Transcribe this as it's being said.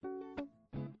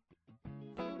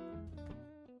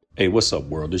Hey, what's up,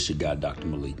 world? This your guy, Dr.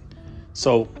 Malik.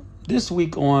 So, this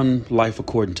week on Life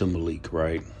According to Malik,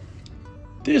 right?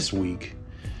 This week,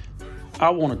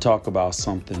 I want to talk about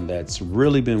something that's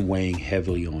really been weighing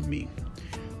heavily on me.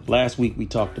 Last week, we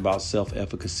talked about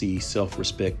self-efficacy,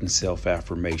 self-respect, and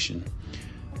self-affirmation.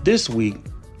 This week,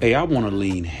 I want to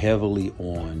lean heavily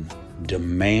on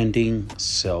demanding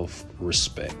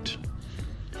self-respect.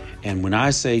 And when I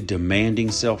say demanding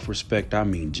self-respect, I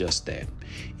mean just that.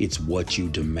 It's what you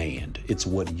demand. It's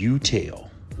what you tell,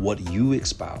 what you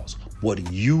espouse, what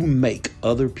you make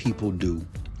other people do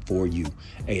for you.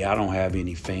 Hey, I don't have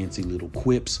any fancy little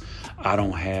quips. I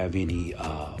don't have any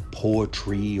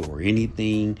poetry or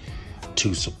anything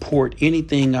to support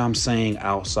anything I'm saying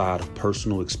outside of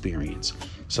personal experience.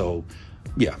 So,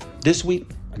 this week,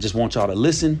 I just want y'all to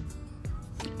listen.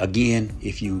 Again,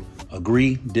 if you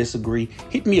agree, disagree,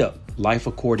 hit me up.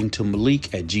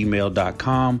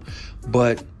 lifeaccordingtomalik@gmail.com.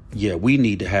 But we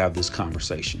need to have this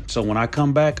conversation. So when I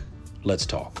come back, let's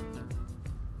talk.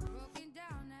 Broken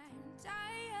down and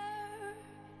tired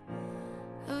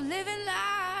of living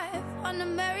life on the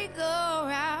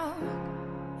merry-go-round,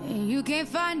 and you can't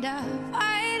find a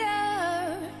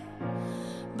fighter,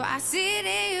 but I see it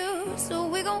in you, so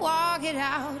we gon' walk it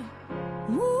out.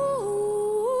 Move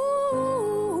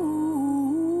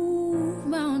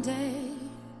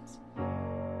mountains,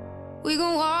 we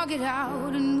gon' walk it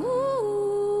out and move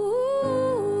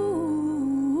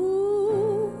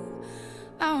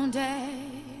mountains.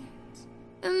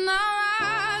 And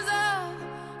I'll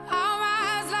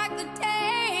rise like the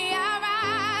day. I'll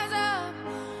rise up,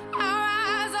 I'll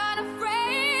rise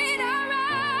unafraid. I'll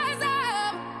rise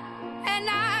up, and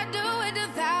I do it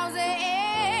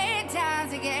 1,000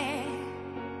 times again.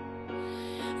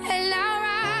 And I'll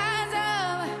rise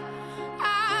up,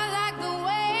 I like the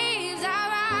waves. I'll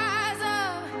rise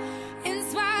up, in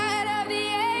spite of the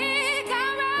ache.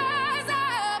 I'll rise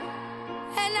up,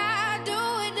 and I do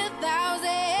it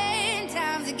 1,000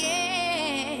 times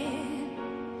again.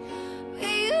 With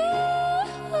you,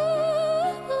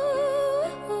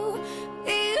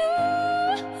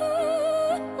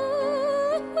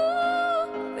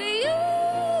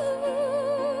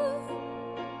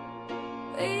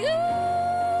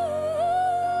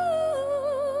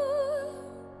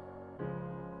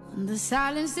 the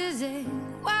silence isn't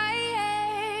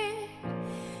quiet,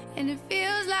 and it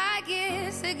feels like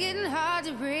it's getting hard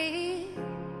to breathe.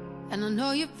 And I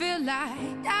know you feel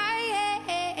like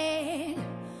dying,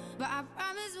 but I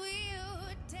promise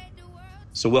we'll take the world.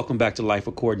 So welcome back to Life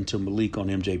According to Malik on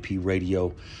MJP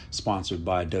Radio, sponsored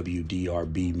by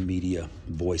WDRB Media,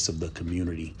 voice of the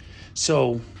community.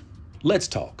 So let's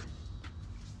talk.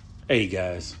 Hey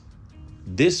guys,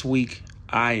 this week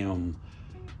I am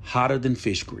hotter than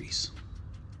fish grease.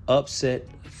 Upset,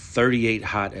 38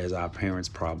 hot, as our parents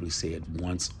probably said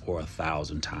once or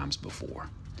 1,000 times before.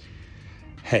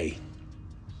 Hey,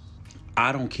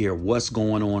 I don't care what's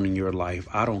going on in your life.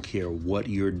 I don't care what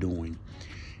you're doing.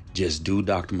 Just do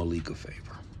Dr. Malik a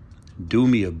favor. Do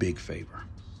me a big favor.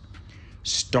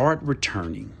 Start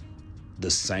returning the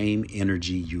same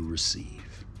energy you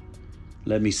receive.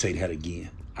 Let me say that again.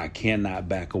 I cannot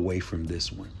back away from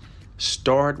this one.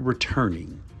 Start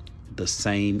returning the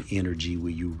same energy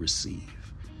you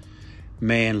receive.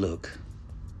 Man, look,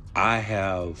 I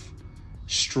have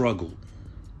struggled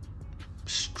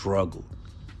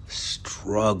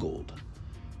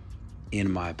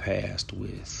in my past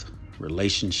with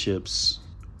relationships,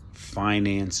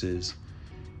 finances,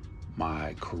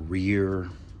 my career,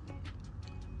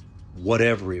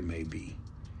 whatever it may be.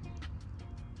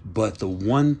 But the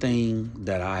one thing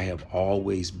that I have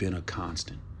always been a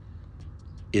constant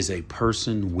is a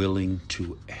person willing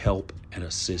to help and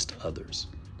assist others.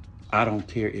 I don't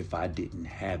care if I didn't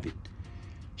have it.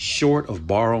 Short of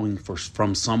borrowing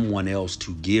from someone else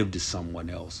to give to someone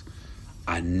else,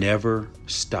 I never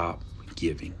stop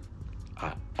giving.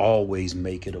 I always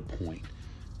make it a point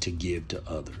to give to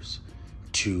others,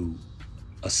 to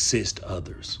assist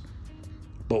others.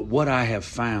 But what I have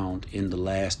found in the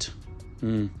last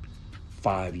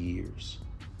 5 years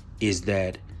is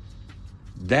that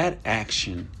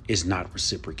action is not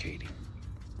reciprocating.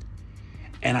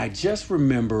 And I just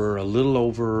remember a little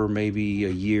over maybe a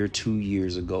year, 2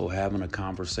 years ago, having a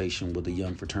conversation with a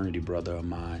young fraternity brother of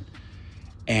mine.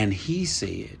 And he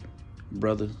said,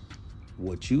 brother,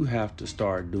 what you have to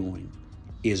start doing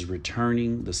is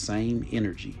returning the same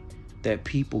energy that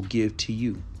people give to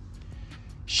you.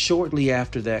 Shortly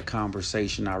after that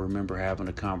conversation, I remember having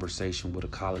a conversation with a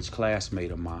college classmate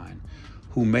of mine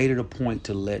who made it a point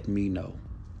to let me know,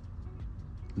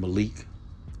 Malik,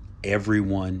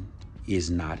 everyone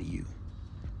is not you.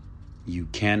 You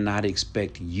cannot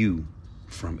expect you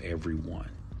from everyone.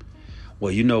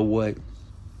 Well, you know what?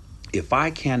 If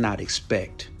I cannot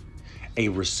expect a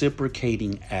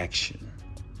reciprocating action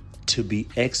to be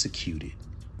executed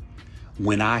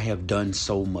when I have done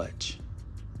so much,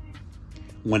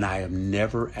 when I have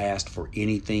never asked for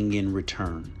anything in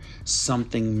return,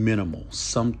 something minimal,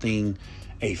 something,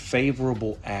 a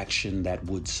favorable action that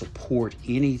would support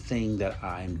anything that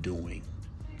I'm doing,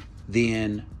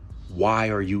 then why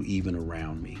are you even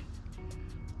around me?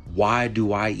 Why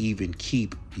do I even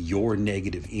keep your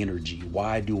negative energy?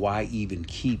 Why do I even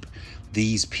keep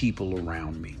these people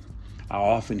around me? I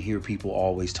often hear people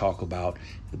always talk about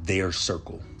their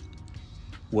circle.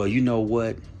 Well, you know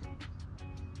what?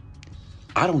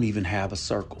 I don't even have a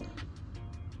circle.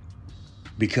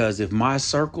 Because if my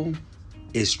circle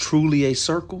is truly a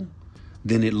circle,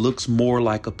 then it looks more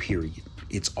like a period.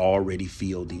 It's already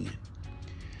filled in.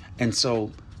 And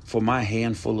so for my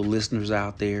handful of listeners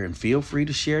out there, and feel free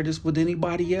to share this with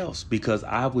anybody else, because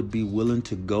I would be willing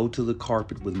to go to the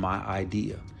carpet with my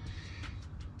idea.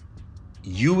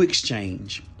 You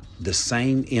exchange the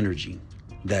same energy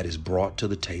that is brought to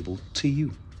the table to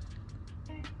you.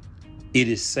 It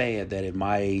is sad that at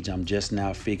my age, I'm just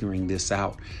now figuring this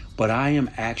out, but I am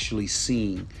actually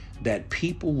seeing that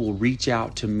people will reach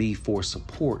out to me for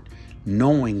support,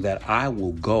 knowing that I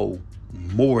will go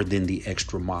more than the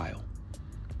extra mile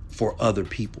for other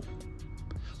people,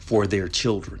 for their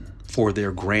children, for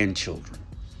their grandchildren.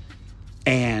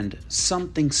 And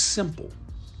something simple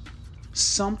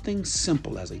as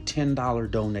a $10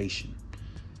 donation,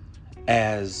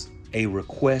 as a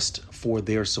request for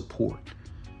their support,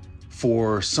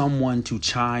 for someone to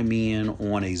chime in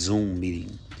on a Zoom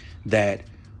meeting that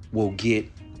will get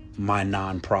my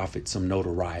nonprofit some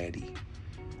notoriety,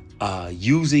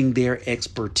 using their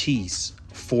expertise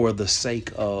for the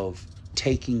sake of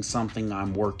taking something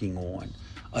I'm working on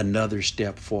another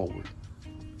step forward.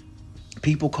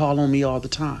 People call on me all the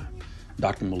time.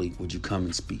 Dr. Malik, would you come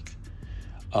and speak?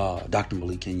 Dr.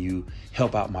 Malik, can you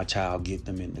help out my child, get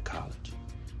them into college?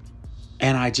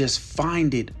 And I just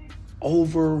find it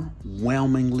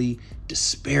overwhelmingly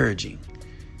disparaging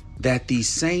that these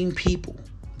same people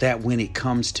that when it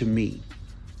comes to me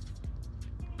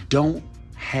don't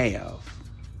have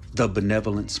the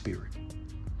benevolent spirit.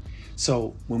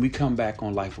 So when we come back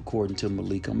on Life According to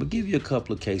Malik, I'm going to give you a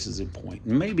couple of cases in point.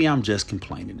 Maybe I'm just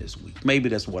complaining this week. Maybe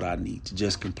that's what I need, to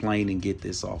just complain and get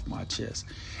this off my chest.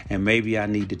 And maybe I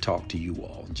need to talk to you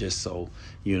all just so,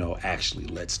 actually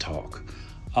let's talk.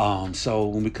 So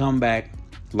when we come back,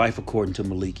 Life According to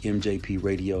Malik, MJP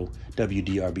Radio,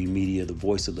 WDRB Media, the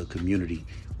voice of the community,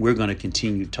 we're going to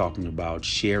continue talking about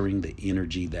sharing the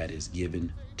energy that is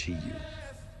given to you.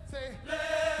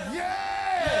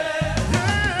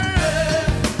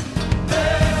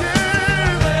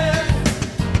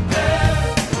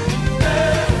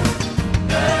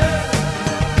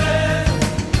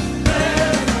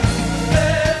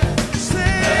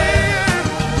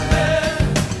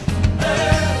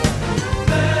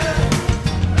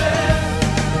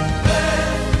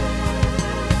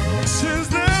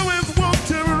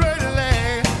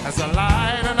 As a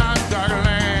light in a dark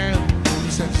land,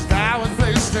 since thou was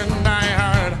placed in thy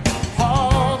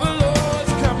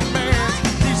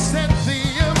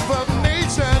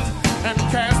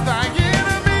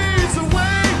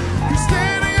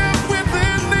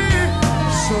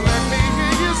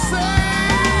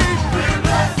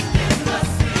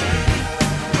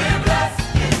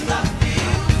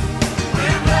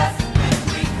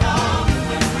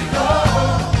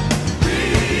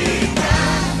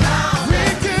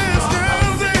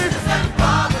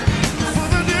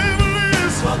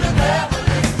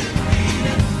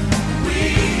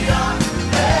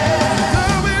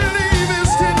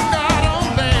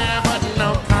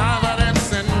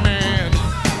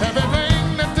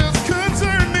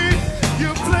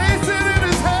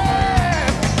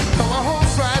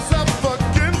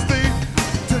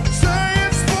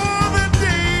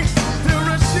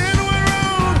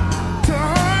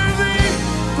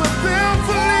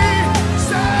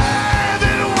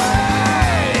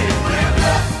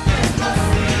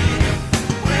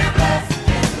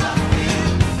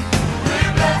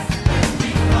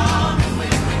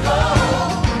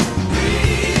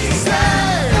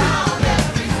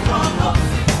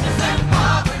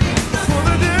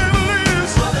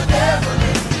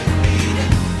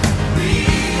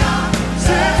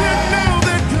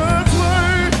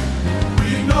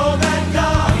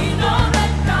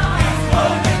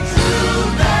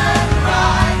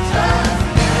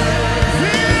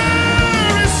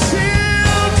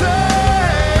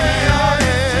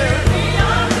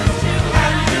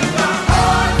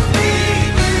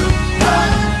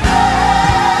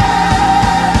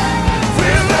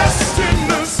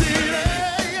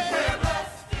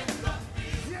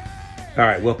All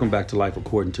right, welcome back to Life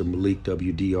According to Malik,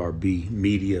 WDRB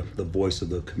Media, the voice of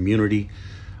the community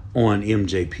on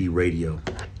MJP Radio.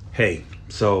 Hey,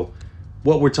 so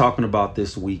what we're talking about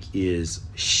this week is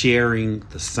sharing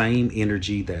the same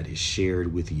energy that is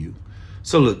shared with you.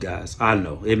 So look, guys, I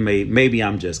know maybe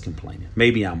I'm just complaining.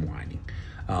 Maybe I'm whining.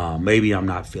 Maybe I'm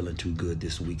not feeling too good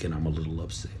this week and I'm a little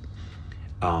upset.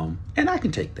 And I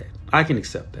can take that. I can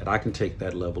accept that. I can take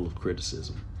that level of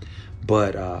criticism.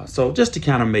 But so just to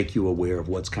kind of make you aware of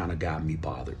what's kind of got me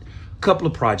bothered, a couple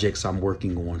of projects I'm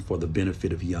working on for the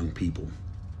benefit of young people.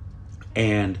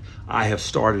 And I have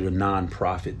started a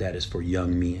nonprofit that is for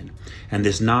young men. And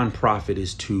this nonprofit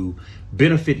is to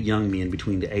benefit young men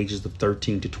between the ages of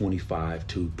 13 to 25,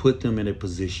 to put them in a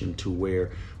position to where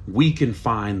we can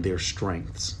find their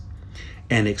strengths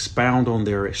and expound on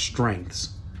their strengths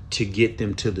to get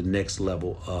them to the next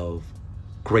level of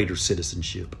greater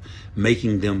citizenship,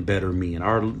 making them better men.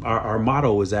 Our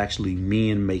motto is actually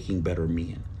men making better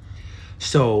men.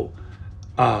 So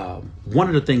one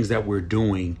of the things that we're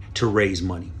doing to raise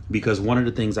money, because one of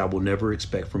the things I will never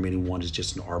expect from anyone is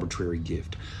just an arbitrary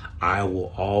gift. I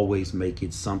will always make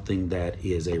it something that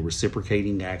is a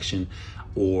reciprocating action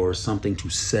or something to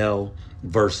sell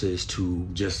versus to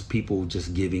just people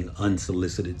just giving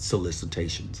unsolicited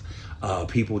solicitations,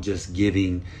 people just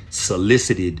giving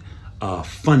solicited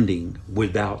funding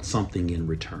without something in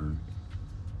return.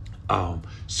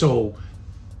 So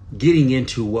getting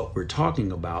into what we're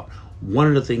talking about, one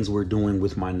of the things we're doing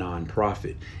with my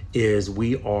nonprofit is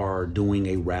we are doing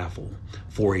a raffle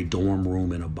for a dorm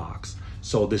room in a box.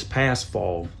 So this past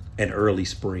fall and early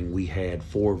spring, we had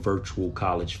 4 virtual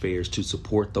college fairs to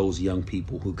support those young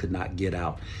people who could not get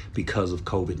out because of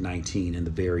COVID-19 and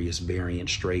the various variant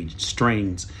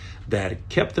strains that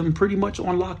kept them pretty much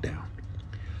on lockdown.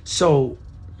 So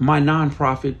my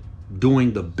nonprofit,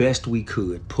 doing the best we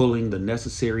could, pulling the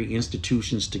necessary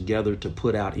institutions together to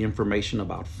put out information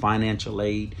about financial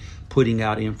aid, putting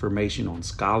out information on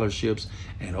scholarships,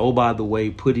 and oh, by the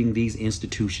way, putting these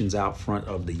institutions out front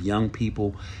of the young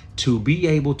people to be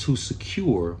able to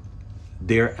secure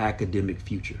their academic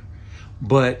future.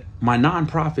 But my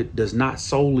nonprofit does not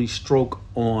solely stroke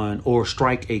on or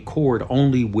strike a chord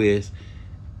only with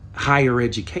higher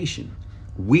education.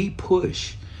 We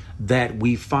push that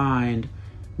we find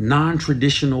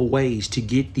non-traditional ways to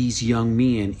get these young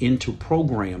men into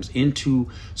programs, into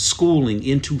schooling,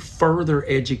 into further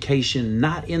education,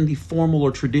 not in the formal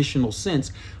or traditional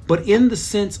sense, but in the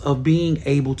sense of being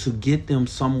able to get them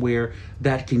somewhere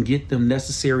that can get them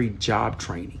necessary job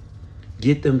training,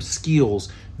 get them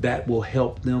skills that will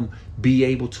help them be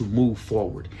able to move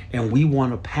forward. And we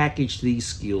want to package these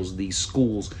skills, these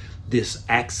schools, this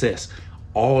access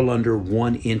all under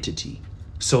one entity,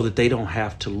 so that they don't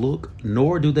have to look,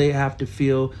 nor do they have to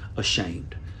feel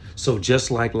ashamed. So just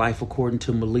like Life According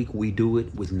to Malik, we do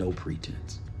it with no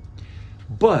pretense.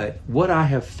 But what I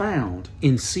have found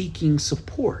in seeking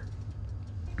support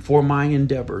for my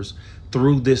endeavors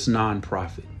through this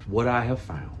nonprofit, what I have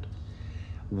found,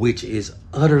 which is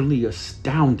utterly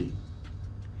astounding,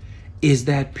 is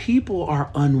that people are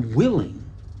unwilling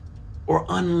or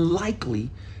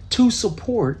unlikely to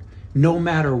support no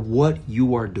matter what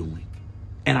you are doing.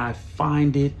 And I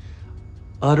find it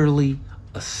utterly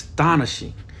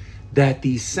astonishing that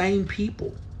these same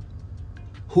people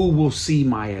who will see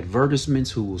my advertisements,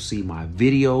 who will see my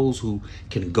videos, who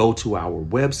can go to our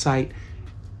website,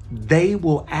 they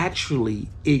will actually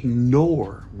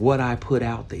ignore what I put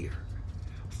out there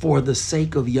for the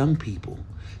sake of young people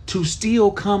to still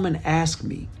come and ask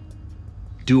me,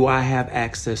 do I have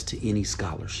access to any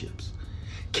scholarships?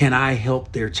 Can I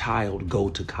help their child go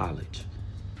to college?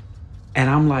 And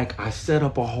I'm like, I set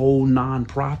up a whole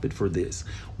nonprofit for this.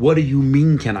 What do you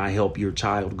mean, can I help your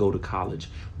child go to college?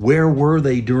 Where were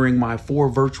they during my 4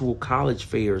 virtual college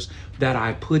fairs that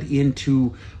I put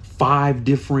into 5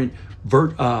 different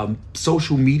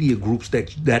social media groups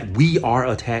that we are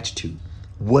attached to?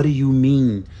 What do you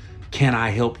mean, can I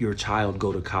help your child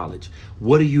go to college?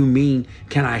 What do you mean,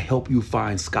 can I help you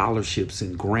find scholarships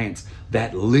and grants?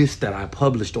 That list that I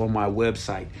published on my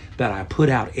website, that I put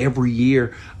out every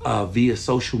year via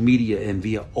social media and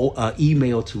via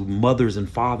email to mothers and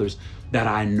fathers that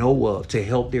I know of to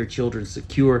help their children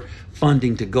secure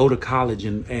funding to go to college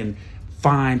and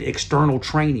find external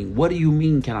training. What do you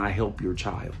mean, can I help your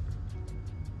child?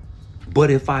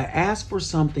 But if I ask for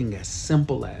something as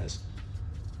simple as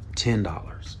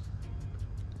 $10,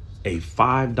 a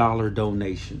 $5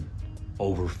 donation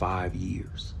over 5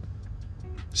 years,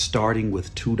 starting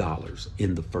with $2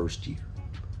 in the first year,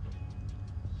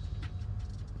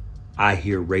 I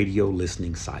hear radio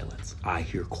listening silence. I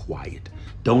hear quiet.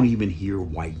 Don't even hear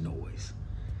white noise.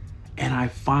 And I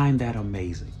find that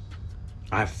amazing.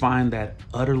 I find that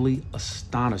utterly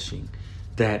astonishing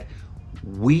that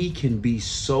we can be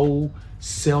so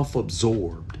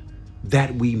self-absorbed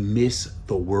that we miss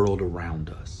the world around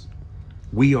us.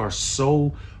 We are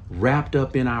so wrapped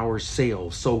up in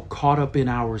ourselves, so caught up in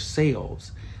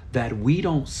ourselves that we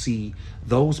don't see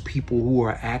those people who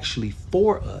are actually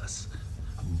for us,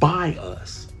 by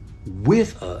us,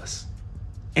 with us,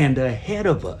 and ahead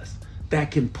of us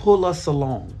that can pull us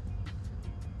along.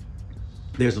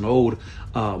 There's an old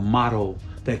motto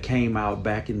that came out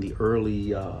back in the early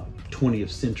 20th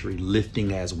century,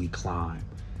 lifting as we climb.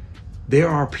 There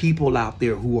are people out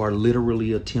there who are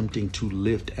literally attempting to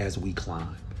lift as we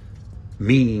climb,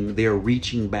 meaning they're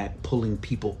reaching back, pulling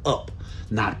people up,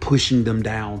 not pushing them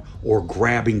down or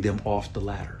grabbing them off the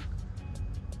ladder.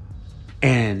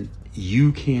 And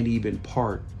you can't even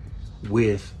part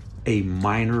with a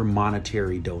minor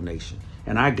monetary donation.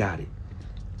 And I got it.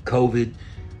 COVID,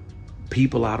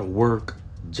 people out of work,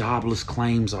 jobless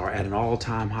claims are at an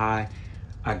all-time high.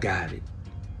 I got it.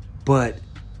 But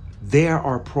there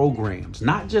are programs,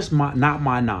 not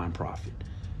my nonprofit,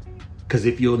 because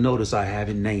if you'll notice, I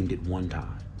haven't named it one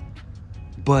time.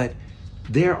 But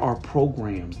there are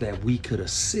programs that we could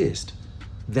assist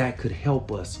that could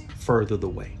help us further the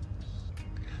way.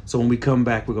 So when we come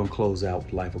back, we're going to close out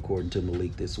with Life According to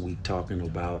Malik this week, talking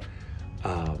about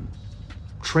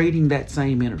trading that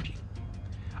same energy.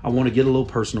 I want to get a little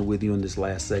personal with you in this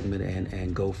last segment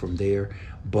and go from there.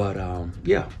 But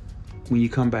yeah, when you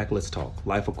come back, let's talk.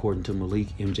 Life According to Malik,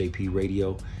 MJP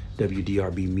Radio,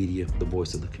 WDRB Media, the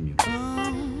voice of the community.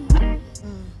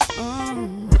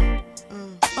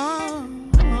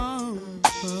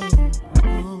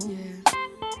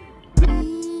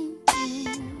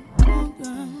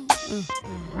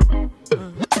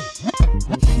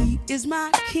 He is my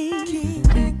king, he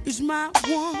is my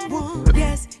one.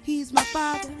 Yes, he's my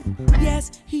father,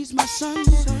 yes, he's my son.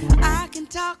 I can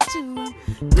talk to him,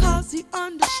 cause he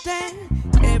understands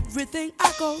everything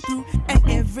I go through and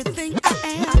everything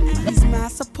I am. He's my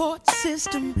support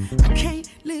system, I can't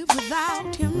live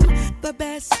without him. The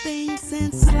best thing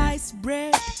since sliced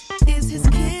bread is his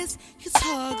kiss, his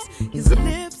hugs, his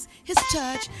lips, his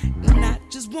touch. And I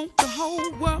just want the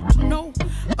whole world to know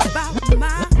about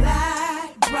my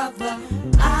black brother.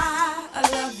 I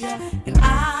love you and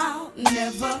I'll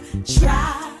never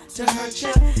try to hurt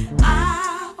you.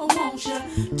 I want you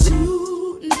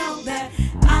to know that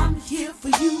I'm here for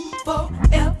you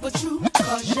forever true.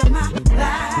 Cause you're my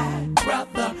black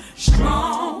brother,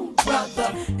 strong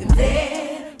brother, and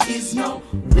there is no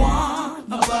one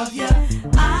above you.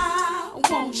 I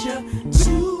want you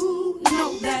to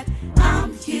know that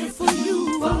I'm here for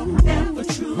you forever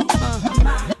true.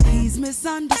 He's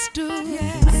misunderstood.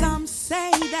 Some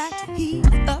say that he's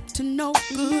up to no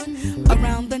good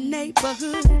around the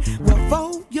neighborhood. Well,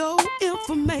 for your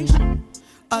information,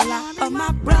 a lot of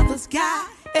my brothers got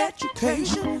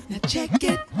education. Now check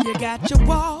it. You got your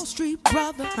Wall Street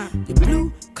brother, your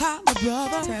blue collar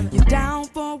brother, you're down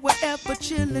for whatever,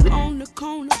 chilling on the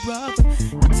corner brother,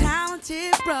 your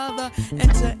talented brother,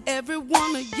 and to every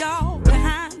one of y'all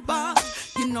behind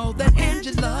bars, you know that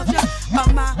Angie loves you.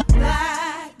 My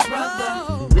black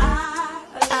brother,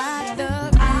 I love you.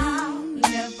 I'll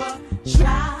never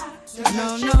try to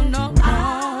hurt you. No. I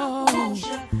want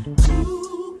you to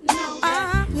know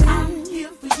that I'm here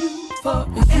for you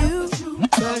forever true.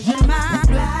 Cause you're my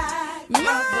black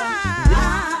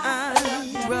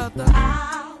brother.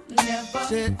 I'll never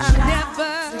hurt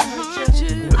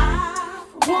you. I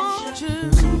want you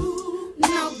to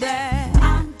know that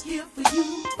I'm here for you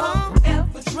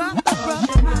forever true.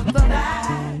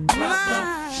 Brother,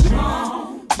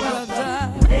 strong brother.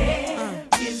 There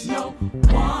is no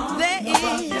one. There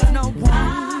is no one.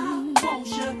 I want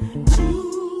you to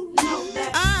know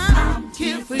that I'm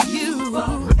here for you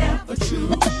forever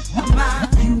true.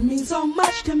 You mean so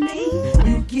much to me.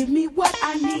 You give me what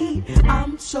I need.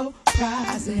 I'm so proud.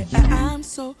 I said I'm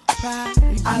so proud.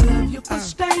 I love you for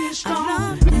staying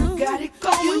strong. You got it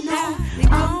going on.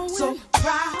 I'm so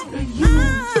proud of you.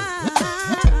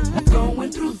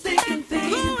 Going through thick and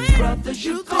thin, brothers,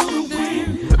 you gonna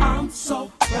win. I'm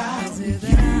so proud of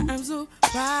you. I'm so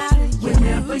proud of you.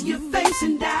 Whenever you're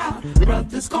facing doubt,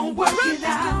 brothers gonna work it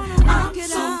out. I'm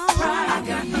so proud. I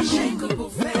got unshakable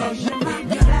faith. You're my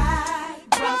black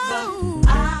brother.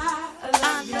 I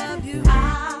love you.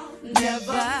 I'll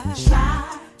never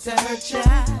try to hurt you.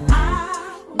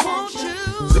 I want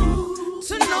you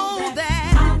to know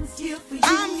that I'm here for you.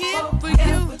 I'm here for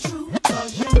you. True,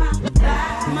 cause you're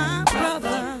my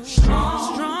brother,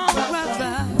 strong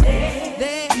brother.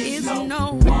 There is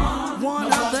no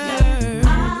one other.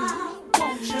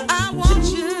 I want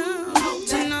you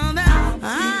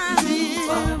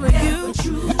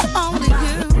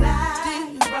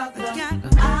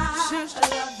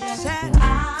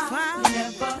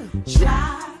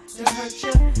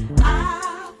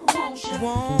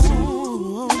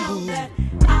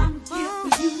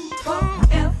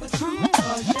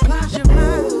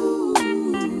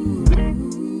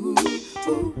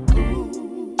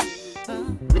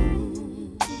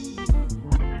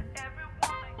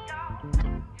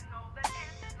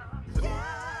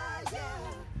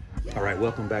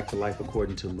Welcome back to Life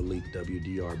According to Malik,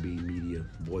 WDRB Media,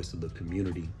 voice of the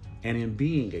community. And in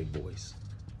being a voice,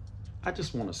 I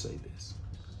just want to say this.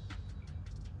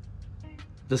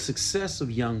 The success of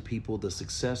young people, the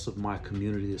success of my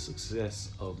community, the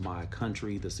success of my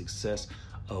country, the success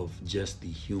of just the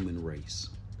human race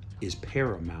is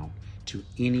paramount to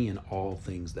any and all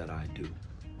things that I do.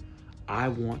 I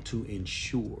want to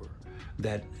ensure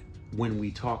that when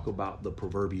we talk about the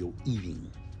proverbial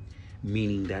eating,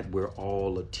 meaning that we're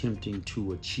all attempting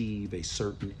to achieve a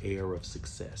certain air of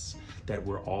success, that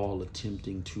we're all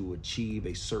attempting to achieve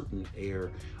a certain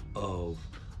air of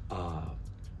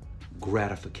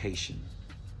gratification,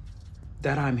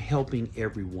 that I'm helping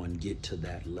everyone get to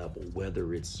that level,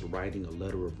 whether it's writing a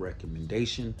letter of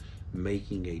recommendation,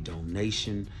 making a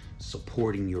donation,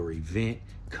 supporting your event,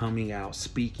 coming out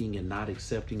speaking and not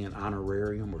accepting an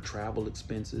honorarium or travel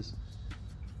expenses.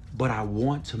 But I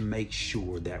want to make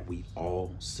sure that we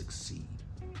all succeed.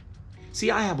 See,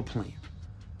 I have a plan.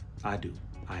 I do.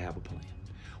 I have a plan.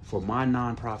 For my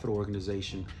nonprofit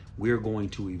organization, we're going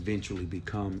to eventually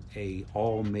become an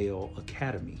all-male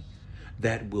academy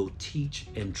that will teach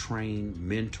and train,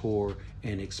 mentor,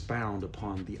 and expound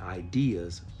upon the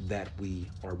ideas that we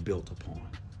are built upon.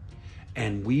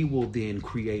 And we will then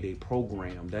create a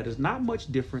program that is not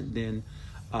much different than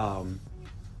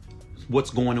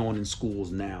what's going on in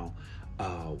schools now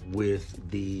with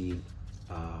the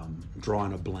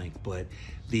drawing a blank, but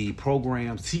the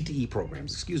programs, the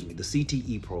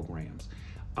CTE programs.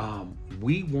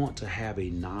 We want to have a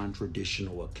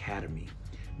non-traditional academy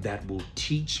that will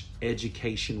teach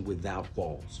education without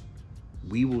walls.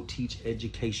 We will teach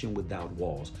education without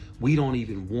walls. We don't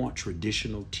even want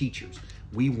traditional teachers.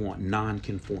 We want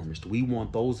nonconformists. We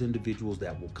want those individuals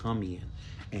that will come in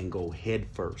and go head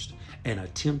first and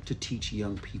attempt to teach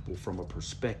young people from a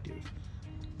perspective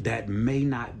that may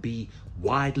not be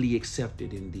widely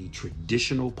accepted in the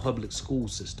traditional public school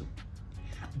system,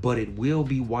 but it will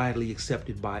be widely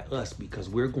accepted by us because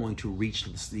we're going to reach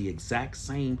the exact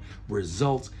same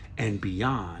results and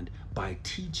beyond by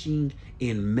teaching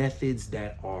in methods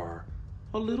that are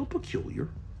a little peculiar,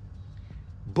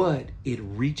 but it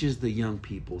reaches the young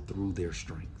people through their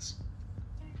strengths.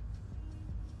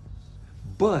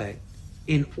 But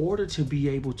in order to be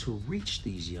able to reach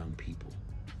these young people,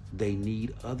 they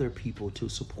need other people to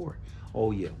support. Oh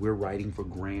yeah, we're writing for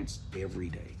grants every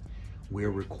day.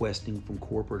 We're requesting from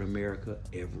corporate America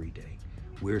every day.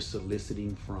 We're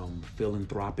soliciting from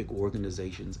philanthropic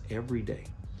organizations every day.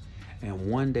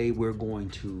 And one day we're going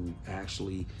to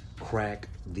actually crack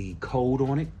the code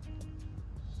on it,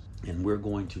 and we're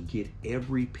going to get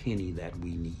every penny that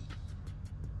we need.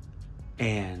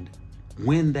 And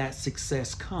when that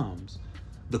success comes,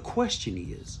 the question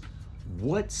is,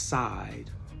 what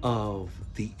side of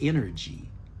the energy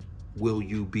will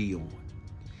you be on?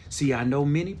 See, I know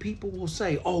many people will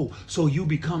say, oh, so you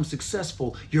become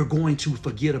successful, you're going to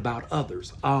forget about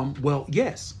others. Well,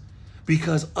 yes,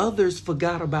 because others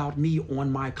forgot about me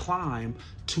on my climb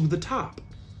to the top.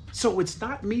 So it's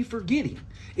not me forgetting.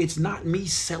 It's not me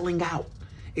selling out.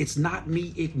 It's not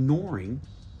me ignoring.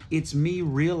 It's me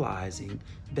realizing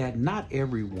that not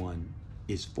everyone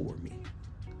is for me.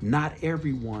 Not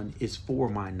everyone is for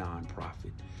my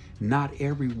nonprofit. Not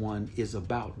everyone is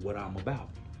about what I'm about.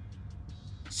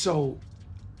 So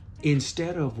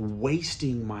instead of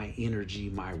wasting my energy,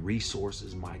 my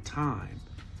resources, my time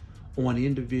on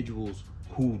individuals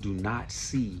who do not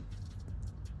see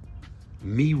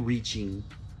me reaching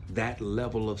that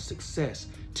level of success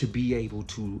to be able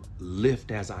to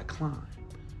lift as I climb,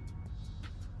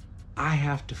 I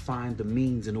have to find the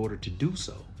means in order to do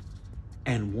so.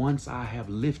 And once I have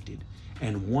lifted,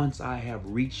 and once I have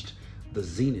reached the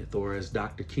zenith, or as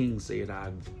Dr. King said,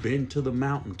 I've been to the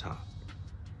mountaintop,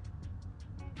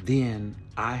 then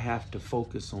I have to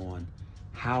focus on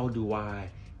how do I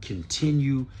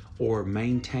continue or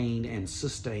maintain and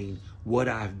sustain what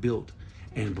I've built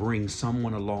and bring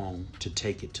someone along to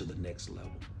take it to the next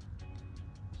level.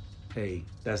 Hey,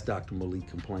 that's Dr. Malik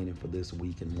complaining for this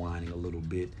week and whining a little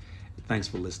bit. Thanks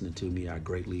for listening to me. I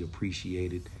greatly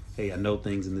appreciate it. Hey, I know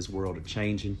things in this world are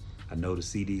changing. I know the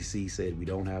CDC said we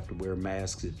don't have to wear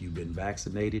masks if you've been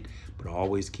vaccinated, but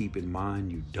always keep in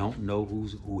mind you don't know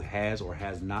who has or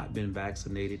has not been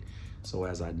vaccinated. So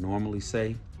as I normally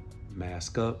say,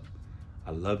 mask up.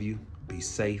 I love you. Be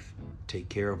safe. Take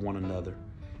care of one another.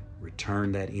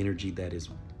 Return that energy that is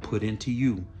put into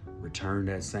you. Return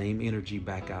that same energy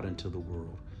back out into the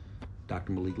world.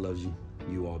 Dr. Malik loves you.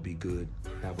 You all be good.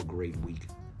 Have a great week.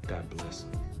 God bless.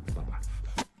 Bye-bye.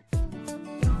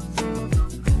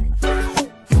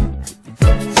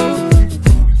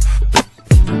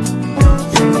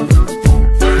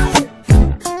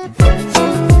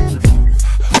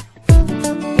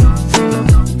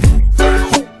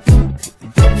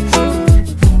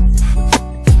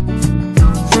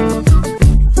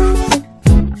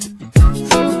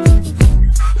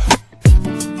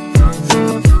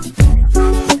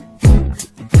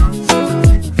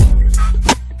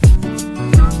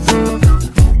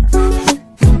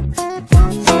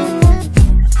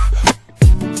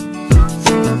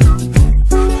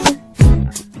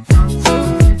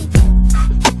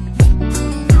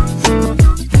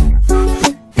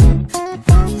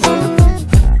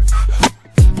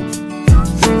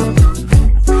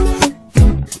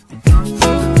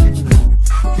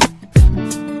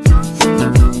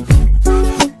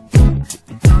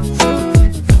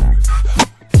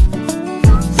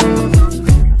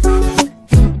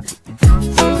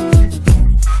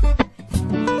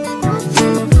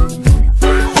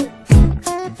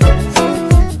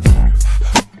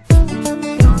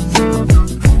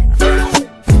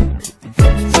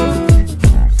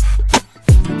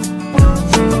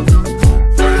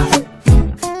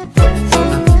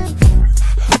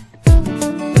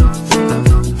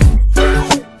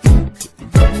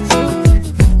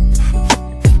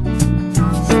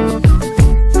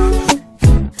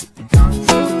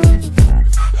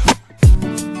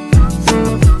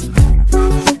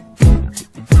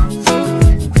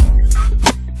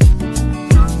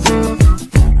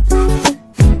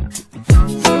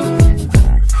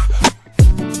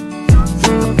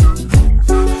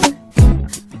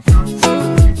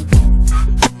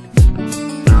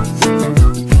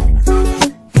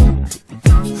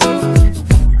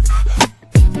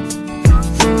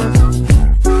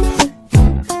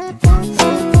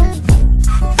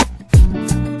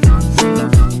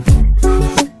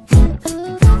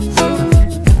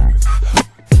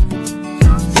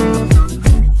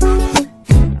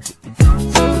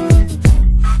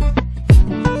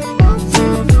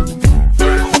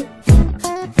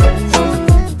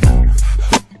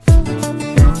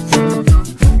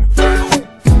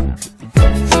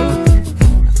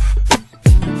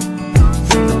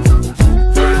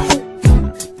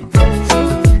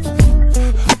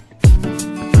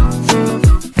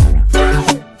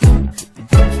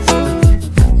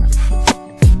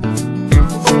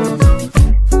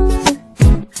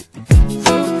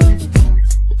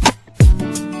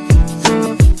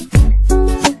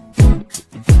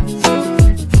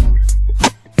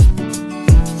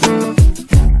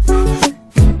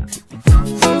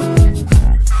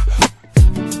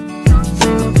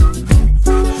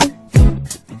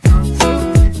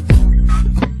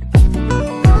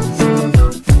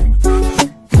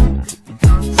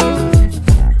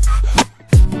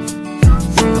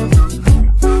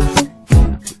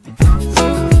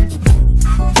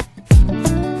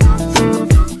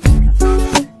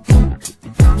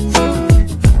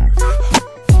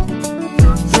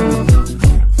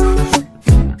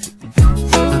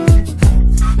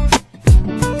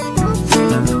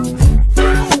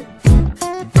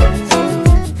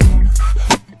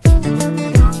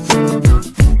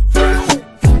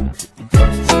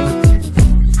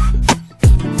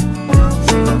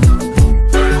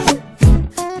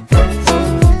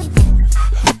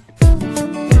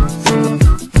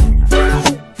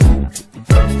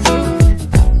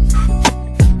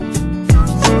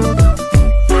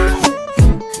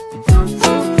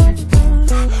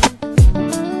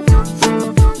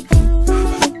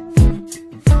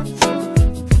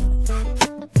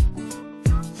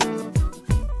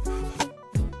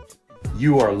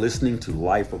 listening to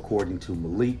Life According to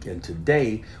Malik, and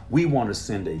today we want to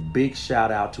send a big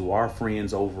shout out to our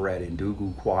friends over at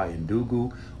Ndugu Kwa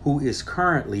Ndugu, who is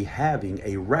currently having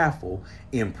a raffle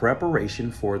in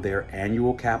preparation for their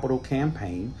annual capital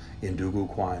campaign. Ndugu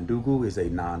Kwa Ndugu is a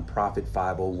nonprofit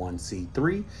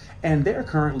 501c3, and they're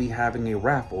currently having a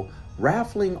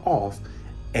raffling off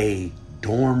a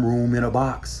dorm room in a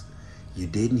box. You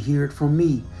didn't hear it from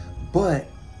me, but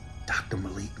Dr.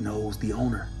 Malik knows the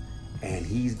owner, and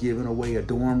he's giving away a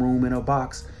dorm room in a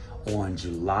box on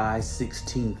July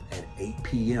 16th at 8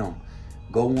 p.m.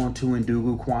 Go on to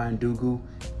Ndugu Kwa Ndugu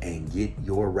and get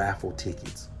your raffle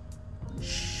tickets.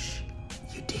 Shh,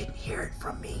 you didn't hear it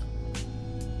from me.